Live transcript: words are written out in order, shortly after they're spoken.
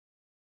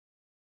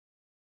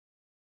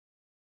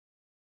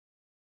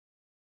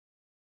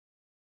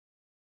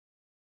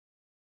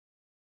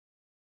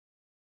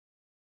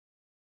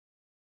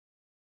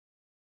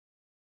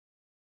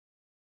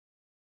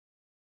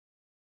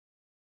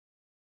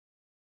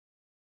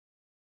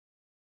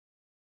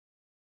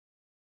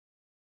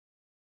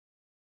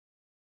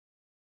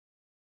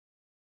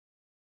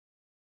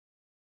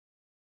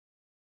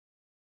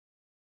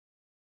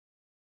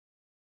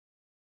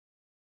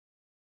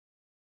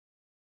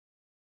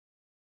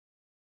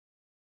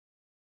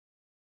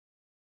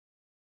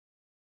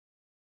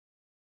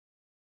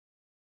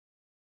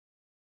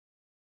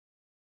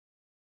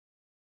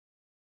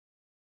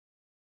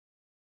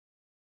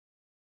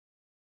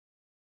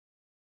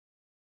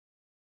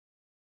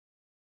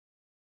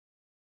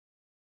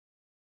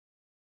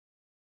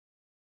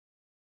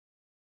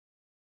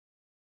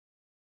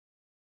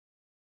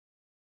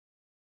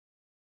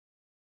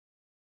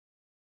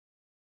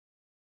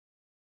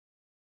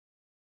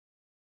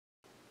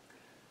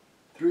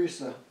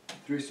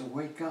Teresa,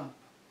 wake up.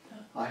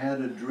 I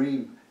had a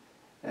dream,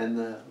 and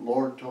the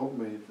Lord told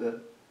me that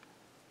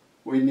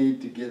we need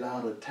to get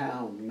out of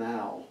town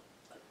now,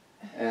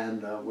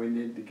 and we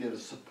need to get a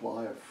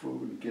supply of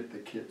food and get the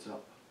kids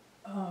up.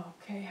 Oh,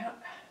 okay.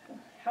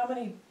 How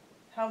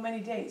many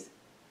days?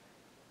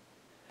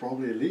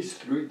 Probably at least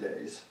 3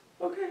 days.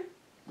 Okay.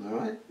 All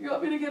right? You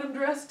want me to get them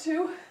dressed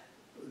too?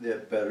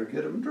 You better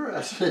get them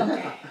dressed.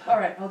 Okay. All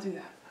right, I'll do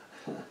that.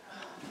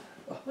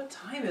 What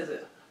time is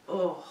it?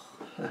 Oh.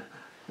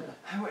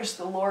 I wish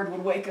the Lord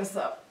would wake us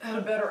up at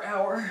a better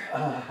hour.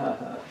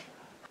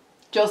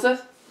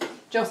 Joseph?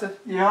 Joseph.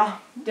 Yeah?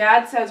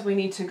 Dad says we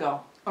need to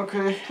go.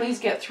 Okay. Please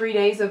get 3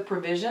 days of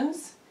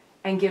provisions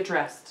and get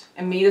dressed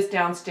and meet us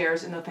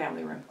downstairs in the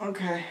family room.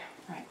 Okay.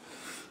 Right.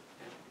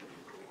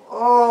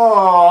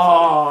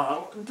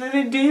 Oh,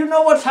 do you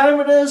know what time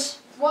it is?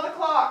 1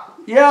 o'clock.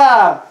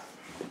 Yeah.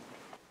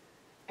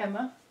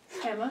 Emma,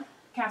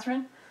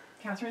 Catherine,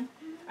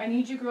 I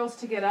need you girls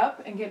to get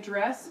up and get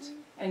dressed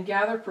and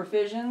gather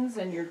provisions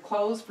and your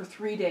clothes for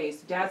 3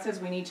 days. Dad says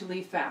we need to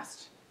leave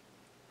fast.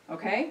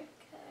 Okay? Okay.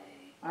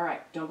 All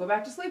right, don't go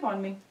back to sleep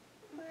on me.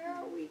 Where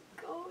are we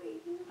going?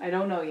 I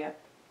don't know yet.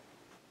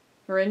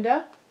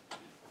 Miranda?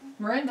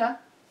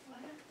 What?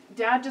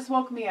 Dad just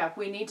woke me up.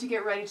 We need to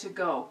get ready to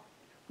go.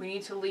 We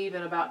need to leave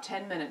in about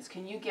 10 minutes.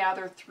 Can you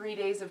gather 3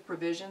 days of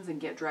provisions and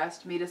get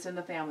dressed? Meet us in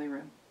the family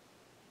room.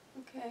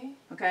 Okay.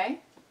 Okay?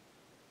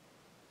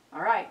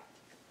 All right.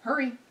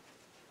 Hurry.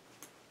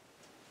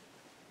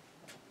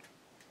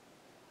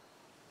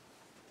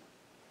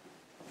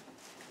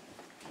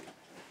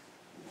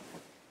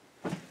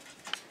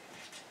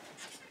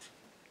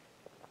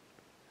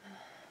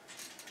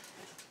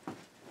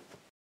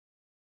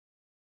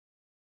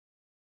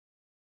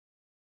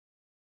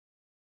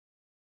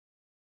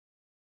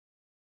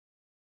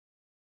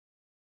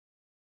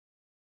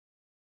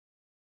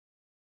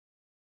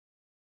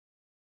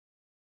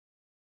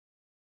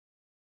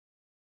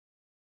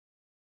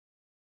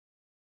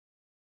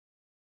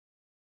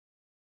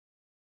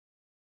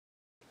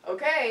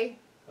 Okay.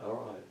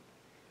 All right.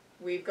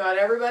 We've got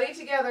everybody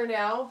together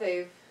now.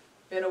 They've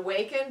been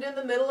awakened in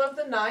the middle of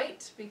the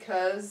night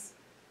because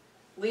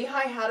Lehi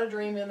had a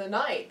dream in the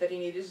night that he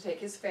needed to take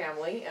his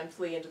family and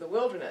flee into the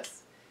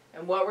wilderness.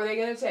 And what were they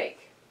going to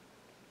take?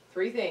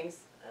 3 things.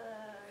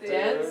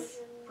 Tents,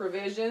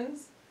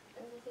 provisions,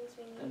 and the things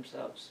we need.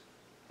 Themselves.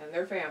 and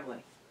their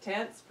family.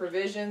 Tents,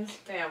 provisions,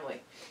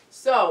 family.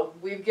 So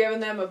we've given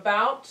them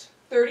about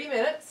 30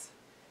 minutes.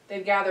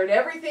 They've gathered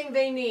everything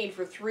they need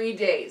for 3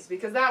 days,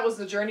 because that was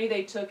the journey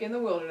they took in the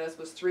wilderness,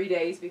 was 3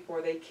 days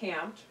before they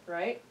camped,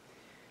 right?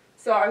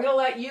 So I'm going to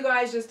let you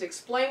guys just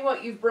explain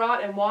what you've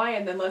brought and why,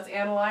 and then let's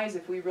analyze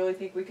if we really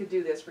think we could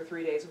do this for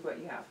 3 days with what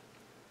you have.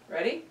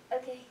 Ready?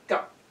 Okay.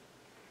 Go.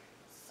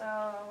 So,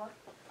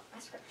 my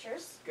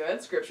scriptures.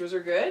 Good. Scriptures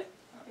are good.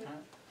 I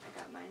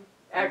got mine.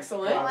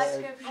 Excellent. My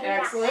scriptures.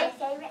 Excellent. I got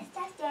my favorite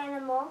stuffed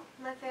animal.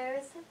 My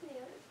favorite stuffed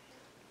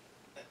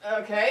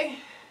animal. Okay.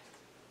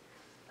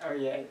 Oh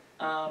yeah.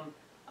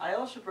 I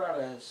also brought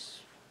a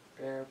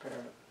spare pair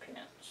of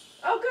pants.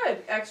 Oh,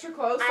 good. Extra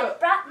clothes. I So,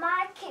 brought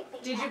my camping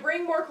did you hat.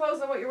 bring more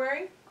clothes than what you're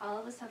wearing? All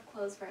of us have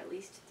clothes for at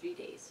least 3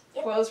 days.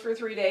 Yep. Clothes for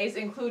 3 days,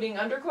 including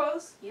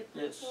underclothes?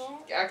 Yes. Yeah.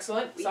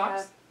 Excellent. We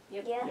Socks?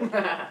 Yep.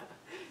 Yeah.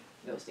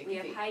 No We stinky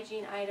have feet.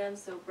 hygiene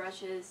items, so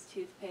brushes,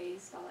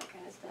 toothpaste, all that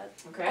kind of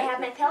stuff. Okay. I have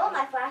my pillow,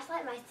 my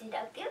flashlight, my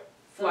Sudoku.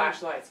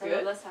 Flashlights, Some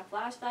good. of us have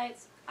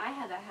flashlights. I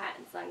have a hat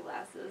and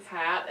sunglasses.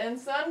 Hat and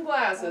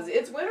sunglasses.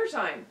 It's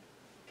wintertime.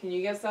 Can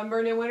you get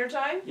sunburned in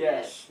wintertime?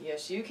 Yes.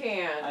 Yes, you I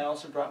can.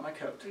 also brought my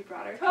coat. We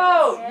brought our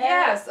Coat, coats. Yeah.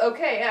 yes.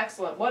 Okay,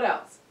 excellent. What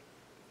else?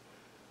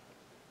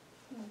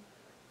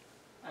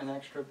 An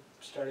extra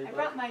study I book.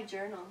 brought my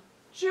journal.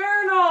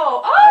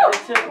 Journal. I Oh,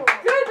 did too.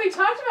 good. We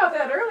talked about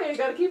that earlier. You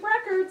got to keep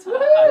records. I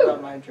Woohoo!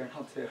 brought my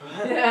journal too.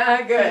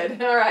 Yeah,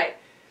 good. All right.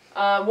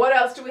 What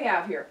else do we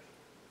have here?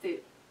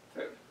 Food.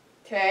 Food.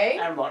 Okay.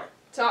 And water.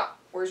 Top.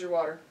 Where's your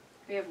water?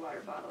 We have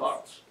water bottles.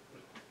 Bottles.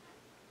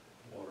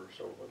 Water's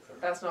over there.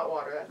 That's not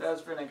water. That's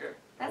That's vinegar.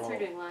 That's for Oh.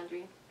 doing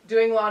laundry.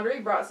 doing laundry.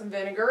 Brought some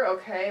vinegar.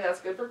 Okay,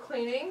 that's good for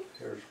cleaning.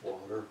 Here's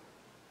water.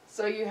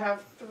 So you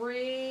have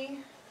 3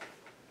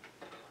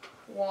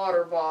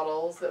 water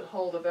bottles that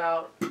hold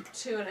about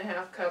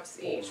 2.5 cups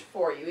each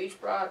for you. Each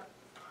brought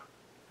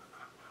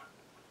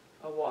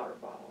a water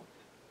bottle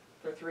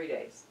for 3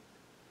 days.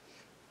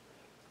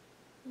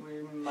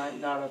 We might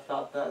not have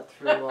thought that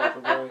through all the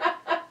way.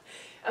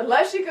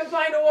 Unless you can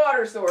find a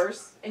water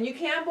source, and you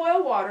can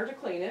boil water to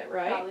clean it,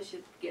 right? Probably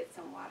should get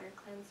some water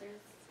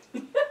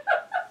cleansers.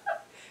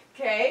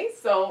 Okay,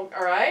 so,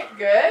 all right,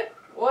 good.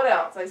 What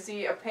else? I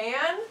see a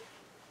pan,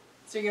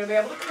 so you're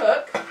going to be able to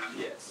cook.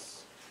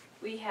 Yes.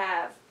 We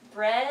have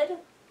bread.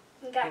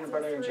 We got Peanut some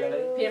butter and fruit.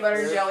 jelly. Peanut butter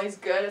and Yes. jelly is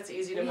good. It's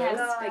easy to We move.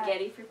 have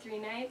spaghetti for 3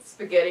 nights.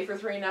 Spaghetti for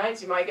 3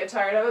 nights. You might get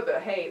tired of it,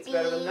 but hey, it's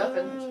better than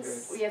nothing.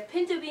 Beans. We have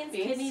pinto beans,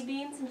 Beans. kidney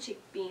beans, and chick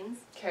beans.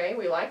 Okay,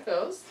 we like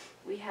those.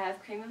 We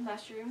have cream of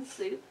mushroom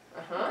soup,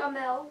 Uh-huh. Got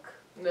milk.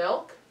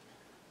 Milk,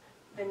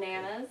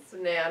 bananas,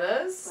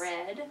 bananas,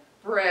 bread,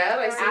 bread.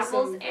 I see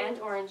Apples some and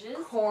oranges.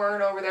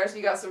 corn over there. So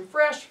you got some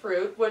fresh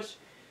fruit, which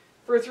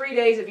for 3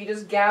 days, if you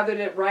just gathered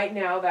it right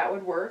now, that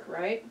would work,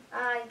 right?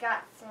 I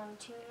got some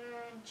tuna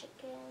and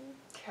chicken.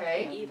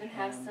 Okay. We even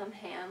have some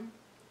ham.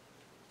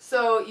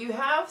 So you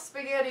have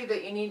spaghetti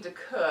that you need to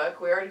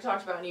cook. We already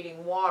talked about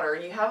needing water.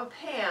 And you have a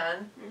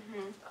pan.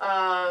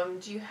 Mm-hmm.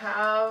 Do you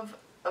have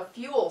a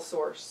fuel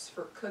source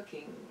for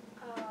cooking?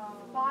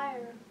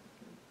 Fire.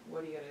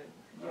 What are you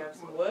gonna? You have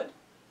some wood?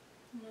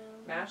 No.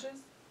 Matches?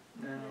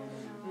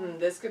 No.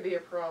 This could be a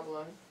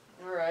problem.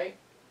 All right.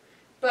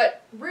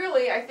 But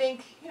really, I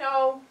think,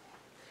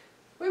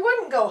 we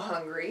wouldn't go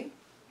hungry.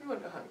 We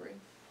wouldn't go hungry.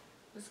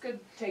 This could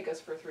take us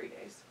for 3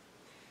 days.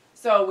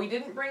 So we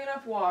didn't bring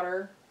enough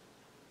water.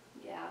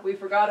 Yeah. We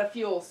forgot a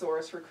fuel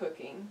source for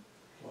cooking.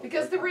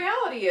 Because the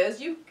reality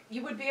is, you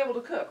would be able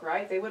to cook,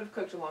 right? They would have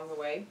cooked along the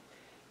way.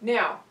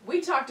 Now,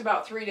 we talked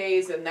about 3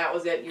 days and that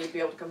was it. You would be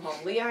able to come home.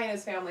 Lehi and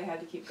his family had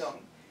to keep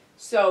going.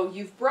 So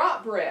you've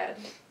brought bread.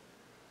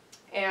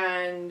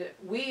 And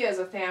we as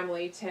a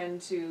family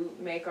tend to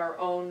make our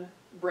own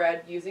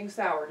bread using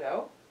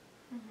sourdough.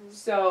 Mm-hmm.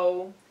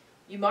 So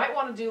you might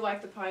want to do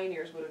like the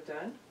pioneers would have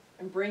done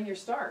and bring your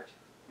start.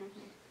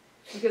 Mm-hmm.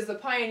 Because the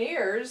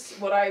pioneers,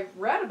 what I've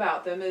read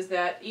about them is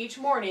that each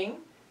morning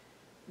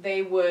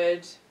they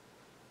would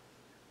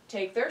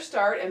take their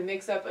start and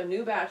mix up a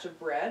new batch of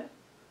bread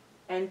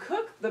and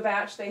cook the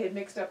batch they had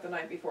mixed up the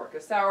night before,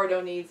 because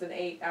sourdough needs an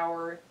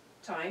 8-hour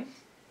time.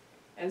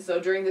 And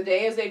so during the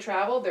day as they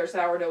traveled, their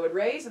sourdough would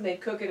raise and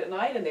they'd cook it at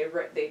night and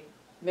they'd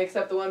mix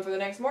up the one for the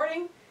next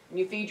morning. And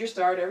you feed your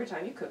start every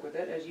time you cook with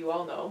it, as you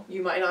all know.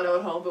 You might not know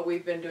at home, but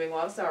we've been doing a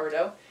lot of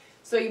sourdough.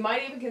 So you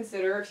might even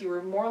consider, if you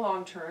were more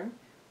long-term,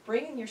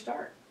 bringing your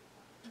start.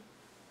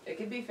 It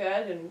could be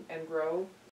fed and grow